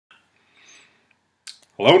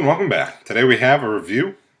Hello and welcome back. Today we have a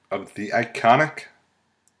review of the iconic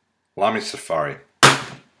Lamy Safari.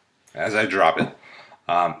 As I drop it,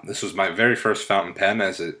 this was my very first fountain pen,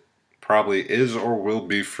 as it probably is or will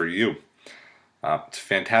be for you. It's a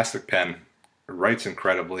fantastic pen. It writes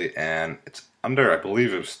incredibly, and it's under, I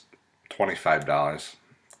believe it was $25,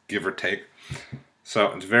 give or take.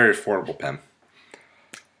 So it's a very affordable pen.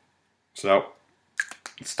 So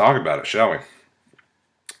let's talk about it, shall we?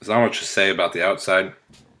 There's not much to say about the outside.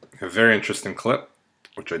 A very interesting clip,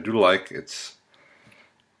 which I do like. It's,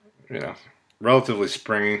 relatively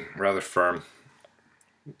springy, rather firm.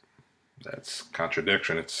 That's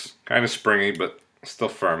contradiction. It's kind of springy, but still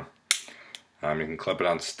firm. You can clip it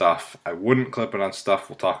on stuff. I wouldn't clip it on stuff.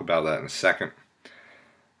 We'll talk about that in a second.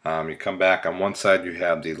 You come back, on one side you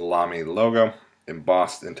have the Lamy logo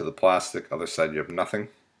embossed into the plastic. Other side you have nothing.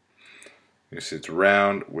 You see it's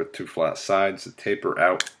round with two flat sides that taper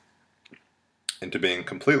out into being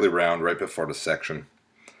completely round right before the section.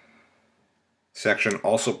 Section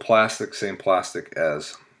also plastic, same plastic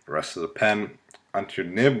as the rest of the pen, onto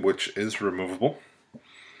your nib, which is removable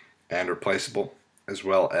and replaceable, as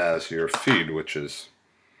well as your feed, which is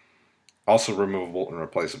also removable and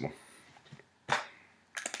replaceable.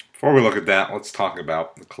 Before we look at that, let's talk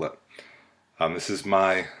about the clip. This is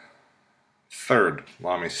my third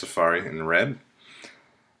Lamy Safari in red.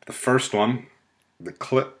 The first one, the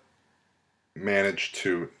clip managed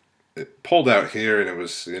to, it pulled out here, and it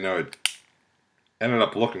was, it ended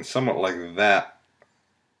up looking somewhat like that.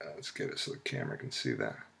 Let's get it so the camera can see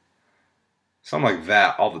that. Something like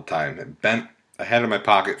that all the time. It bent. I had it in my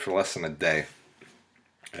pocket for less than a day,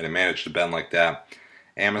 and it managed to bend like that.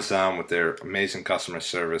 Amazon, with their amazing customer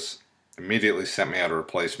service, immediately sent me out a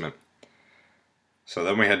replacement. So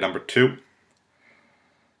then we had number two.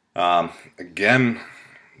 Again,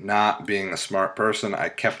 not being a smart person, I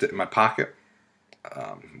kept it in my pocket.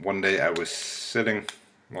 One day I was sitting,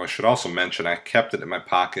 well, I should also mention I kept it in my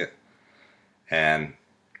pocket, and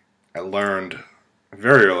I learned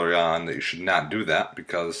very early on that you should not do that,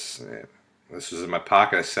 because this was in my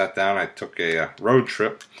pocket. I sat down, I took a road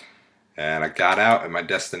trip, and I got out at my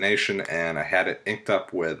destination, and I had it inked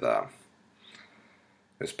up with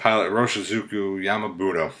this Pilot Roshizuku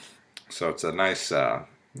Yamabudo. So it's a nice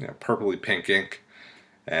purpley pink ink.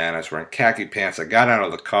 And I was wearing khaki pants. I got out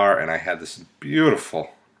of the car and I had this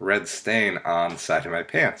beautiful red stain on the side of my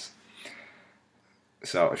pants.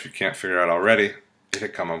 So if you can't figure out already, it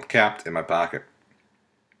had come uncapped in my pocket.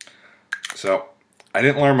 So I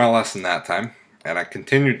didn't learn my lesson that time, and I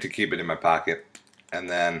continued to keep it in my pocket. And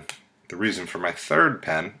then the reason for my third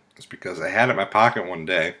pen is because I had it in my pocket one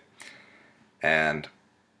day, and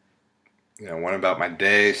went about my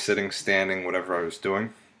day, sitting, standing, whatever I was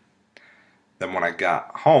doing. Then when I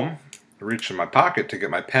got home, I reached in my pocket to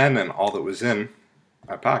get my pen, and all that was in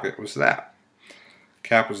my pocket was that.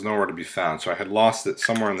 Cap was nowhere to be found, so I had lost it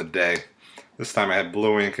somewhere in the day. This time I had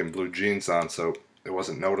blue ink and blue jeans on, so it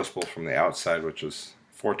wasn't noticeable from the outside, which was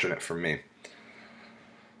fortunate for me.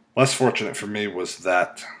 Less fortunate for me was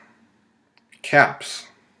that caps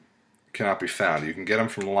cannot be found. You can get them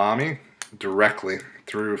from Lamy directly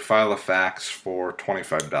through Filofax for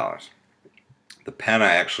 $25. The pen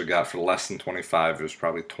I actually got for less than $25. It was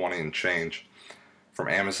probably 20 and change from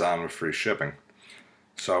Amazon with free shipping.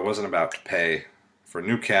 So I wasn't about to pay for a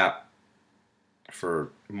new cap for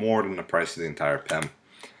more than the price of the entire pen.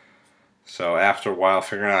 So after a while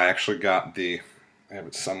figuring out, I actually got I have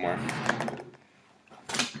it somewhere.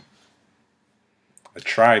 I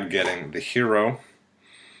tried getting the Hero.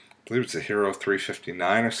 I believe it's a Hero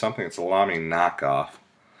 359 or something. It's a Lamy knockoff.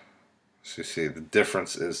 So you see the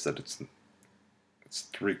difference is that it's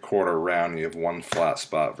 3/4 round, you have one flat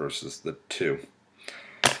spot versus the two.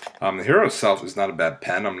 The Hero itself is not a bad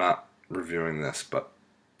pen. I'm not reviewing this, but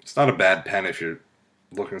it's not a bad pen if you're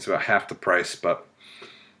looking. It's about half the price, but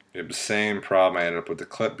you have the same problem I ended up with the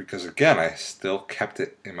clip, because again, I still kept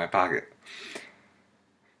it in my pocket.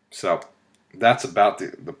 So that's about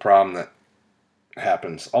the problem that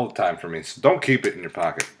happens all the time for me. So don't keep it in your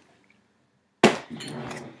pocket.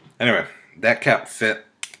 Anyway, that cap fit.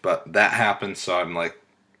 But that happened, so I'm like,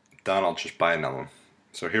 done, I'll just buy another one.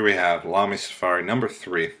 So here we have Lamy Safari number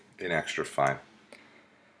 3 in extra fine.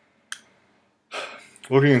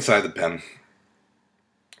 Looking inside the pen,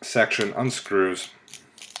 section unscrews.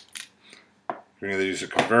 You can either use a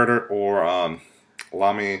converter or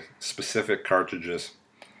Lamy specific cartridges.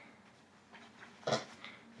 The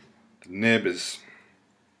nib is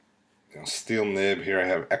steel nib. Here I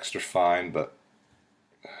have extra fine, but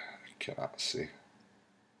I cannot see.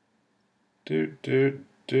 In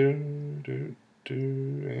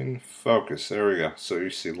focus. There we go. So you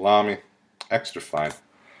see Lamy, extra fine.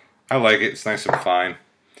 I like it. It's nice and fine.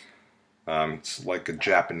 It's like a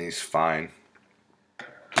Japanese fine.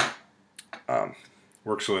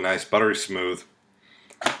 Works really nice, buttery smooth.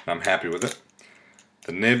 I'm happy with it.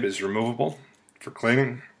 The nib is removable for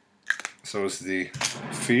cleaning. So is the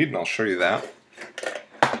feed, and I'll show you that.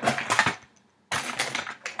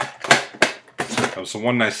 So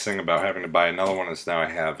one nice thing about having to buy another one is now I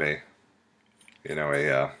have a,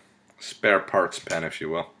 spare parts pen, if you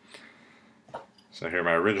will. So here,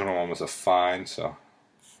 my original one was a fine, so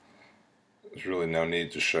there's really no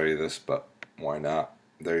need to show you this, but why not?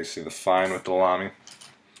 There you see the fine with the Lamy.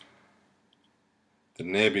 The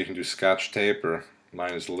nib, you can do Scotch tape, or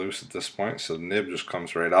mine is loose at this point, so the nib just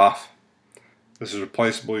comes right off. This is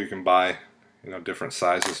replaceable. You can buy, different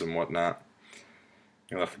sizes and whatnot.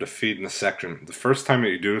 For the feed in the section. The first time that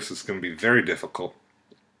you do this, it's going to be very difficult.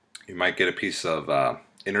 You might get a piece of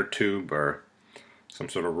inner tube or some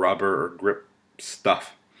sort of rubber or grip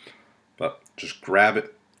stuff, but just grab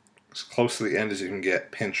it as close to the end as you can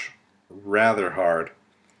get. Pinch rather hard.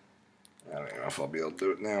 I don't know if I'll be able to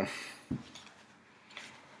do it now.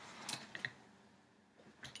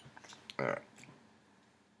 Alright.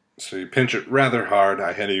 So you pinch it rather hard.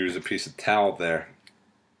 I had to use a piece of towel there,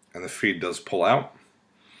 and the feed does pull out.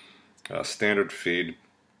 Standard feed,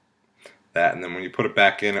 that, and then when you put it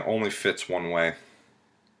back in, it only fits one way.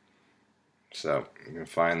 So you can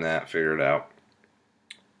find that, figure it out.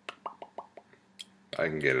 I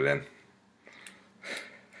can get it in.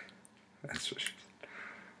 That's what she said.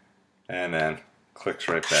 And then clicks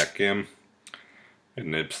right back in,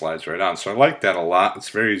 and nib slides right on. So I like that a lot. It's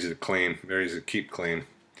very easy to clean, very easy to keep clean.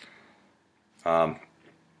 I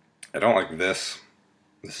don't like this.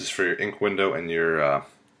 This is for your ink window and your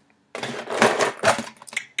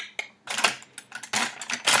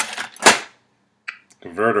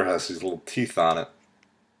converter has these little teeth on it.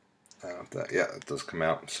 Yeah, it does come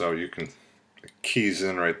out. So you can, it keys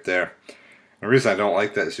in right there. The reason I don't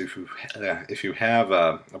like that is if you have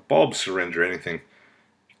a bulb syringe or anything,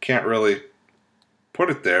 you can't really put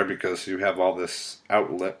it there because you have all this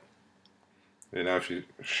outlet. If you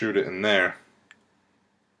shoot it in there,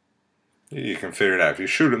 you can figure it out. If you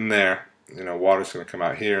shoot it in there, water's going to come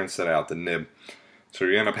out here instead of out the nib. So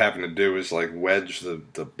what you end up having to do is like wedge the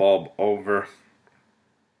bulb over.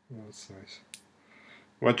 Oh, that's nice.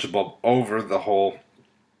 Wedge the bulb over the whole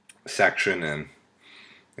section, and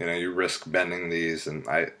you risk bending these, and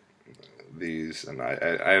I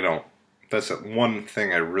don't. That's one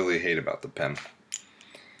thing I really hate about the pen.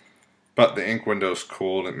 But the ink window's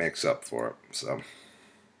cool, and it makes up for it. So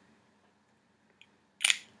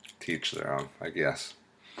teach their own, I guess.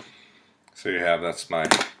 So you have, that's my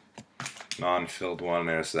non-filled one.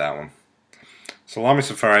 There's that one. So Lamy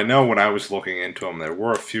Safari, I know when I was looking into them, there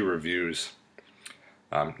were a few reviews,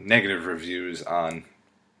 negative reviews on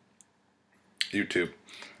YouTube.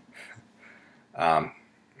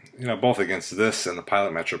 Both against this and the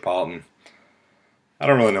Pilot Metropolitan. I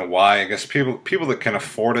don't really know why. I guess people that can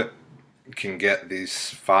afford it can get these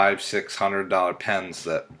 $500–600 pens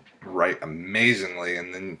that write amazingly,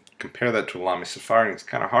 and then compare that to a Lamy Safari, and it's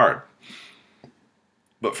kind of hard.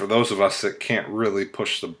 But for those of us that can't really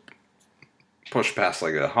push past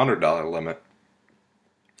like $100 limit,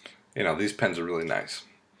 these pens are really nice.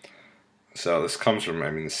 So this comes from,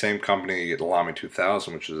 the same company. You get the Lamy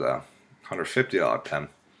 2000, which is a $150 pen,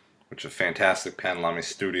 which is a fantastic pen. Lamy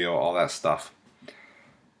Studio, all that stuff.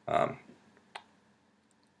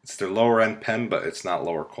 It's their lower end pen, but it's not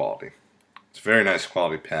lower quality. It's a very nice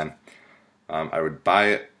quality pen. I would buy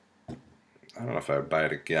it. I don't know if I would buy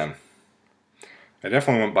it again. I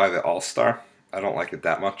definitely wouldn't buy the All-Star. I don't like it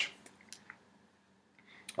that much.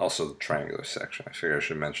 Also the triangular section. I figure I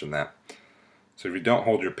should mention that. So if you don't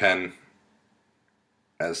hold your pen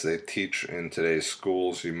as they teach in today's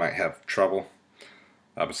schools, you might have trouble.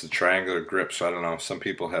 It's a triangular grip, so I don't know. Some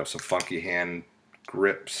people have some funky hand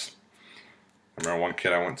grips. I remember one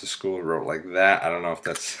kid I went to school who wrote like that. I don't know if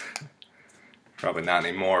that's probably not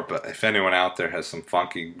anymore, but if anyone out there has some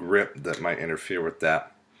funky grip that might interfere with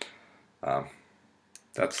that,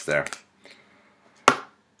 that's there.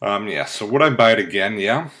 Yeah, so would I buy it again?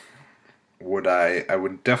 Yeah. Would I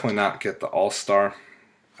would definitely not get the All-Star.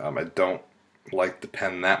 I don't like the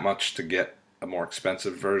pen that much to get a more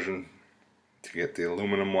expensive version, to get the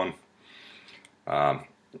aluminum one. I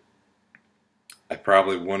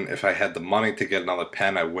probably wouldn't, if I had the money to get another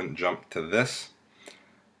pen, I wouldn't jump to this.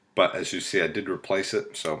 But as you see, I did replace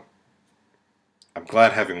it, so I'm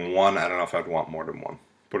glad having one. I don't know if I'd want more than one,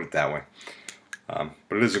 put it that way.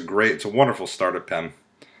 But it is it's a wonderful starter pen.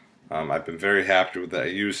 I've been very happy with it. I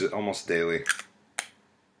use it almost daily.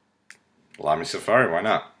 Lamy Safari, why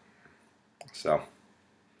not? So,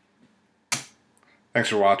 Thanks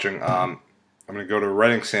for watching. I'm going to go to a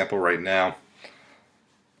writing sample right now.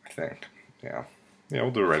 I think. Yeah,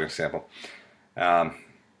 we'll do a writing sample. So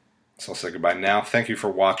I'll say goodbye now. Thank you for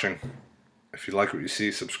watching. If you like what you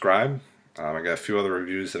see, subscribe. I got a few other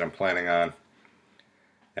reviews that I'm planning on.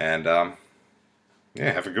 And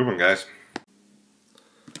yeah, have a good one, guys.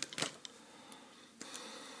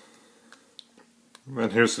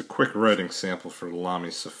 And here's a quick writing sample for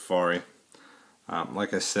Lamy Safari.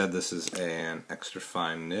 Like I said, this is an extra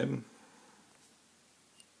fine nib.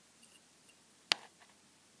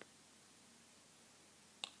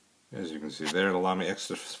 As you can see there, the Lamy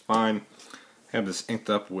extra fine. I have this inked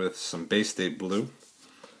up with some Bay State blue.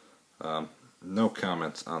 No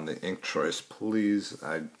comments on the ink choice, please.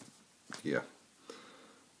 Yeah,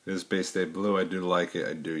 it is Bay State blue. I do like it.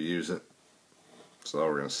 I do use it. That's all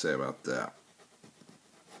we're gonna say about that.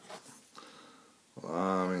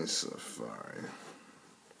 Lamy Safari.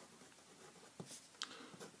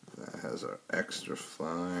 That has our extra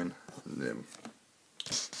fine nib.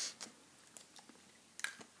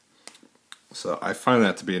 So I find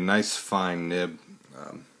that to be a nice fine nib.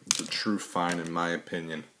 It's a true fine in my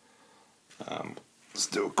opinion. Let's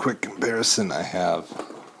do a quick comparison. I have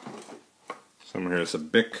somewhere here. It's a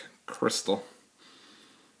Bic Crystal,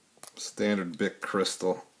 standard Bic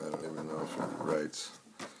Crystal. I don't even know if it writes.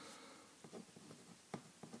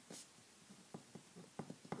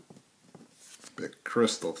 Bic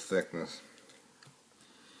Crystal thickness.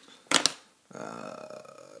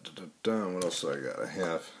 What else do I got? I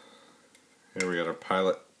have here we got our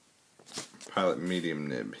pilot medium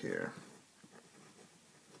nib here.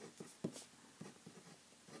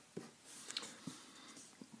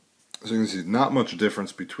 So you can see not much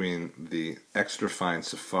difference between the extra fine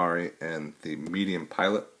Safari and the medium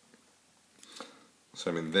Pilot. So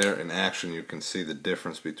I mean there in action you can see the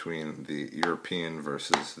difference between the European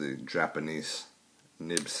versus the Japanese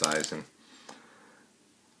nib sizing.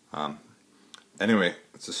 Anyway,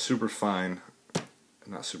 it's a super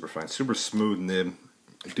smooth nib,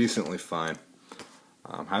 decently fine.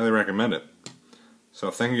 Highly recommend it. So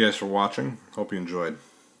thank you guys for watching. Hope you enjoyed.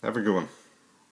 Have a good one.